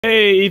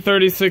Hey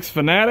E36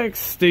 fanatics,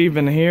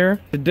 Steven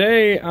here.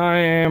 Today I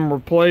am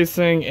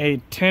replacing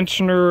a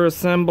tensioner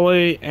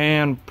assembly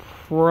and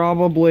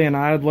probably an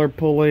idler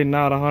pulley,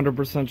 not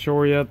 100%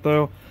 sure yet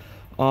though,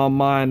 on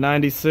my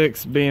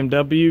 96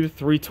 BMW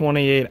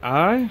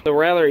 328i. It's a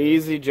rather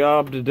easy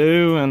job to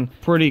do and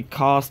pretty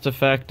cost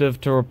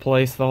effective to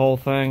replace the whole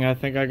thing. I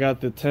think I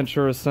got the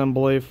tensioner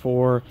assembly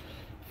for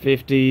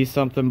 50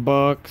 something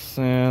bucks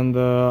and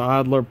the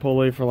idler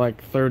pulley for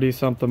like 30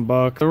 something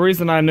bucks. The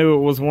reason I knew it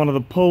was one of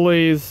the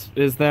pulleys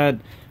is that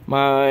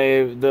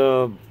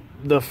the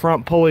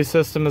front pulley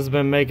system has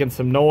been making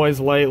some noise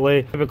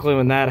lately. Typically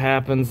when that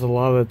happens, a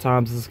lot of the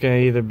times it's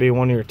going to either be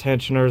one of your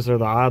tensioners or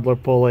the idler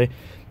pulley.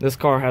 This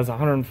car has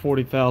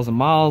 140,000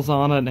 miles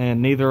on it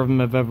and neither of them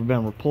have ever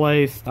been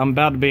replaced. I'm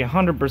about to be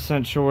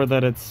 100% sure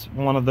that it's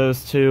one of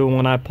those two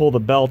when I pull the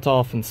belt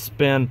off and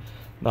spin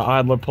the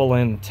idler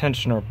pulley and the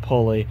tensioner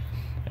pulley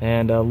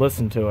and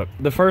listen to it.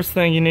 The first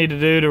thing you need to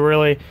do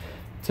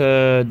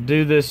to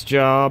do this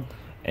job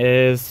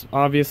is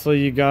obviously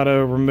you got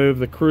to remove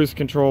the cruise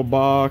control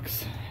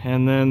box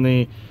and then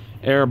the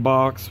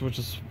airbox, which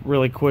is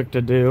really quick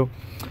to do.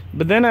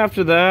 But then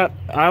after that,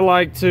 I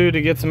like to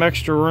get some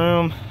extra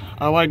room,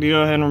 I like to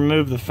go ahead and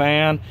remove the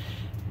fan.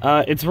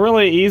 It's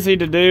really easy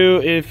to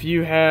do if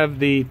you have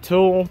the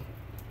tool,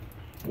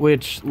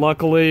 which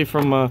luckily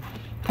from a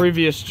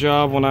previous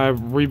job when I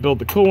rebuilt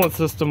the coolant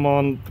system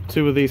on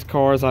two of these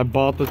cars, I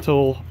bought the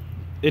tool.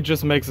 It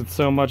just makes it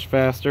so much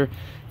faster.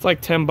 It's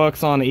like 10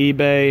 bucks on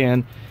eBay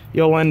and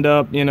you'll end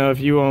up, you know, if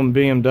you own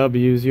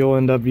BMWs, you'll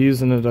end up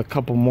using it a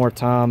couple more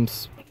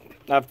times.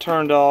 I've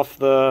turned off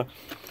the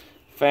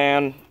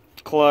fan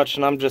clutch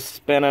and I'm just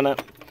spinning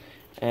it.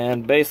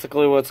 And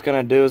basically what it's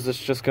going to do is it's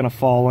just going to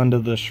fall into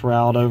the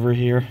shroud over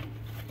here.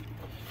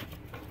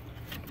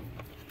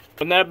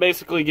 And that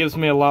basically gives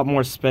me a lot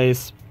more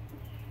space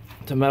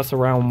to mess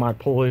around with my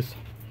pulleys.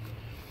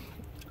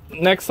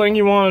 Next thing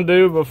you want to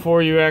do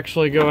before you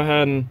actually go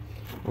ahead and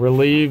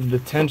relieve the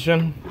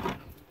tension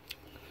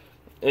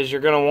is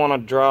you're going to want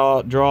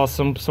to draw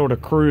some sort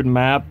of crude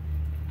map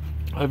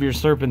of your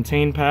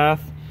serpentine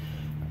path,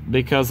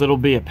 because it'll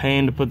be a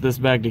pain to put this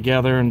back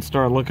together and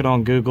start looking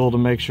on Google to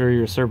make sure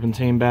your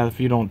serpentine path if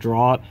you don't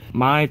draw it.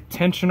 My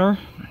tensioner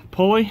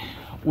pulley,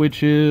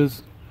 which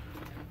is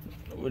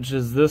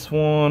this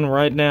one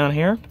right down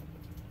here,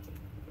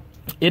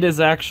 it is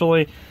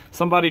actually,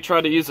 somebody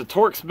tried to use a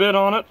Torx bit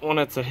on it when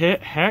it's a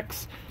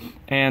hex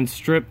and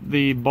strip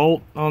the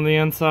bolt on the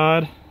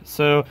inside,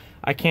 so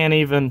I can't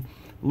even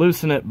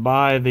loosen it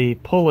by the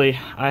pulley.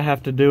 I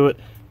have to do it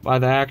by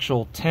the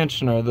actual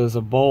tensioner. There's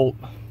a bolt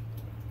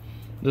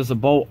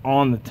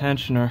on the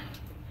tensioner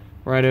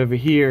right over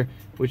here,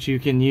 which you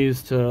can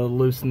use to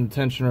loosen the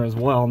tensioner as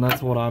well, and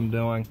that's what I'm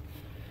doing.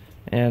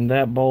 And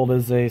that bolt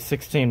is a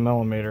 16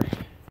 millimeter.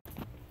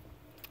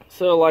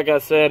 So like I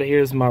said,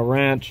 here's my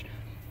wrench.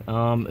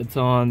 It's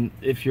on,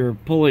 if your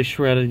pulley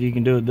shredded, you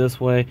can do it this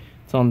way.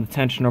 It's on the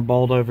tensioner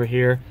bolt over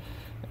here.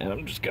 And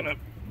I'm just gonna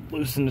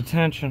loosen the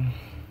tension.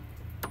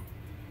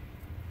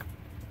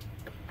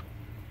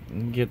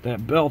 And get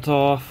that belt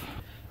off.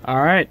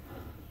 Alright,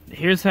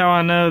 here's how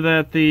I know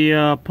that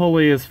the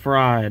pulley is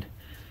fried.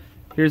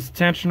 Here's the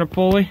tensioner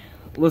pulley.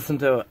 Listen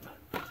to it.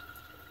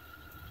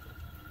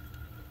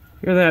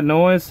 Hear that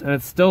noise? And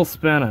it's still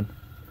spinning.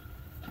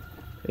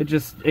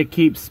 It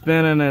keeps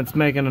spinning and it's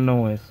making a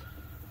noise.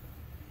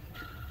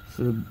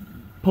 So the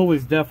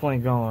pulley's definitely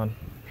gone.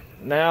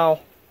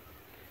 Now,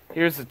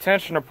 here's the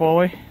tensioner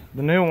pulley,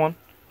 the new one.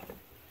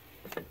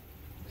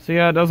 See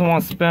how it doesn't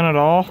want to spin at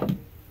all?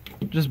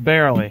 Just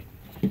barely.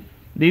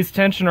 These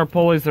tensioner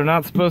pulleys, they're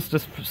not supposed to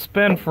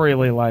spin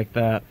freely like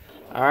that.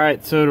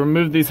 Alright, so to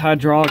remove these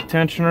hydraulic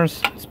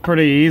tensioners, it's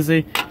pretty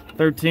easy.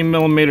 13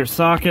 millimeter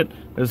socket.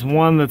 There's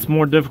one that's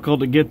more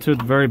difficult to get to at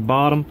the very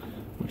bottom,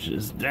 which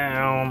is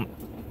down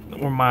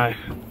where my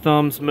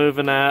thumb's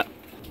moving at.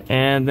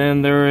 And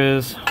then there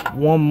is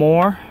one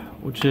more,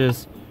 which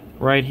is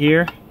right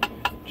here,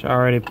 which I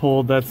already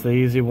pulled. That's the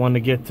easy one to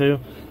get to.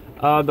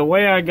 The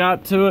way I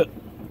got to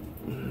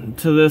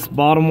this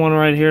bottom one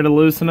right here to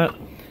loosen it,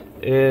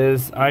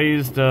 is I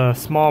used a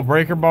small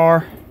breaker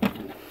bar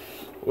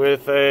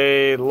with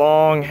a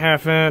long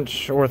 1/2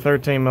 inch or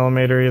 13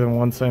 millimeter, either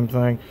one, same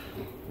thing,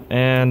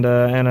 and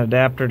an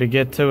adapter to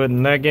get to it,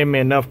 and that gave me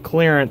enough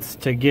clearance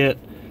to get,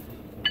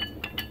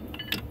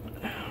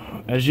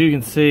 as you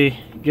can see,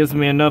 gives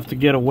me enough to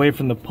get away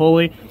from the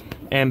pulley.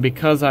 And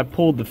because I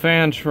pulled the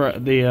fan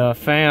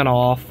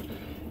off,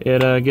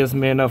 it gives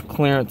me enough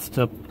clearance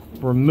to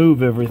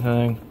remove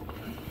everything.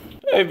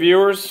 Hey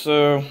viewers,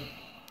 so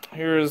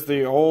here's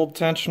the old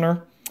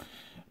tensioner.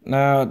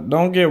 Now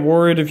don't get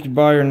worried if you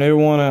buy your new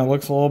one and it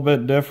looks a little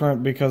bit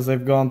different, because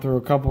they've gone through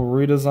a couple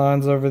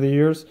redesigns over the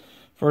years.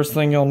 First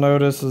thing you'll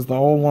notice is the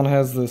old one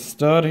has this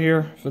stud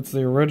here, if it's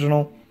the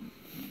original.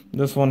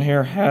 This one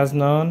here has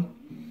none.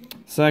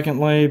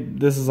 Secondly,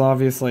 this is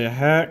obviously a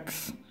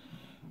hex.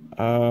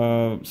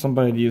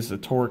 Somebody used a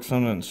Torx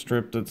on it and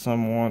stripped it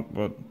somewhat,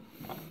 but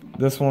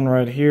this one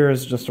right here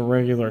is just a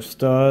regular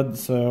stud,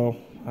 so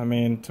I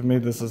mean, to me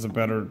this is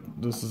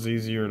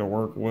easier to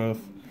work with.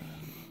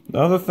 The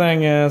other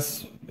thing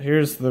is,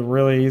 here's the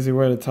really easy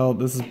way to tell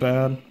this is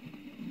bad.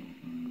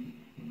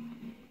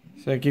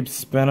 See, it keeps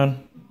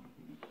spinning.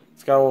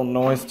 It's got a little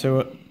noise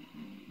to it.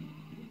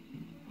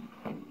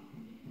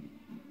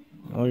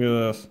 Look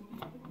at this.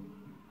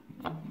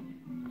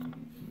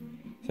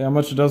 See how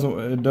much it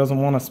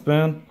doesn't want to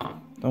spin?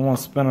 Don't want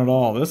to spin at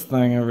all. This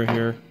thing over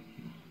here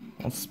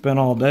wants to spin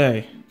all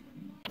day.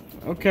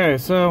 Okay,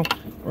 so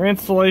our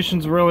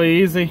installation's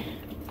really easy.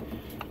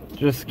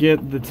 Just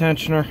get the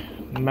tensioner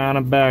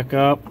mounted back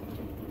up.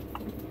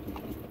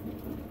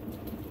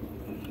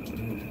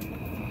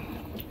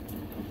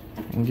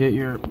 And get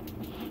your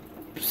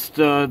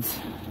studs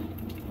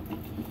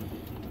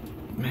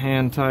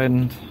hand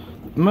tightened.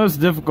 The most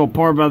difficult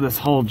part about this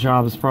whole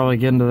job is probably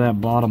getting to that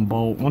bottom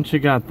bolt. Once you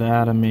got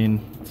that, I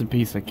mean, it's a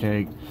piece of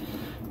cake.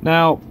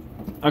 Now,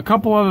 a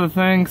couple other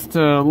things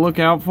to look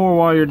out for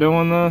while you're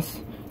doing this.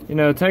 You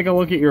know, take a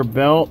look at your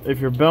belt. If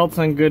your belt's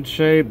in good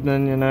shape,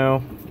 then, you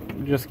know,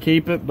 just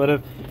keep it. But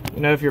if, you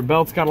know, if your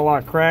belt's got a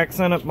lot of cracks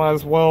in it, might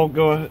as well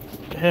go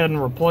ahead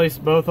and replace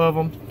both of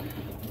them.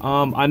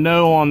 I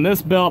know on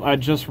this belt I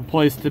just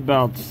replaced it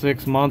about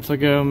 6 months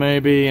ago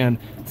maybe, and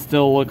it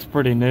still looks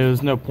pretty new.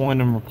 There's no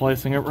point in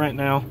replacing it right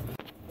now.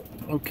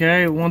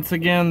 Okay, once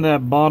again,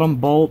 that bottom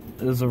bolt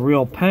is a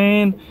real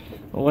pain.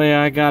 The way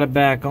I got it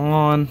back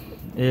on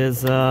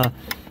is I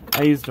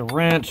used a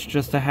wrench,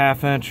 just a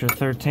 1/2 inch or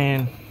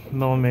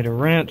 13mm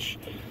wrench,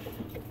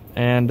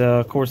 and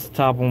of course the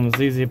top one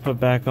was easy to put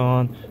back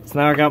on. So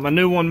now I got my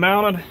new one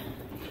mounted.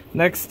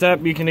 Next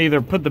step, you can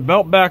either put the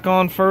belt back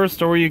on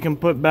first, or you can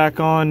put back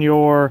on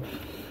your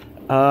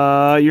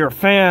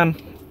fan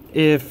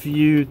if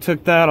you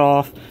took that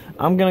off.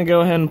 I'm gonna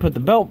go ahead and put the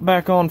belt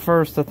back on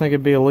first. I think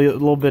it'd be a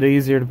little bit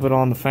easier to put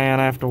on the fan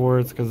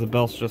afterwards because the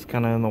belt's just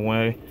kind of in the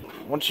way.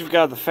 Once you've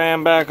got the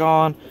fan back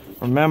on,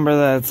 remember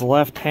that it's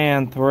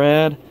left-hand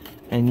thread,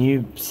 and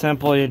you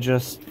simply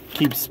just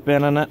keep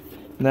spinning it,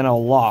 and then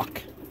it'll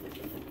lock.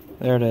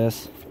 There it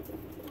is.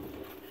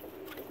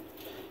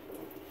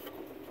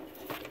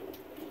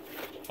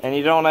 And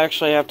you don't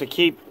actually have to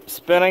keep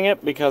spinning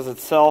it because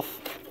it's since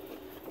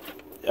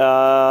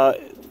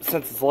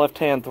it's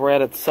left-hand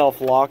thread, it's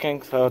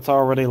self-locking, so it's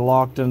already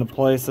locked into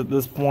place at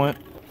this point.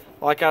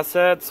 Like I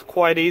said, it's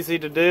quite easy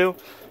to do.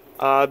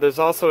 There's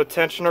also a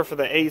tensioner for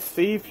the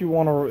AC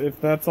if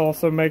that's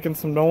also making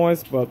some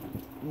noise, but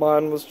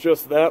mine was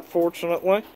just that, fortunately.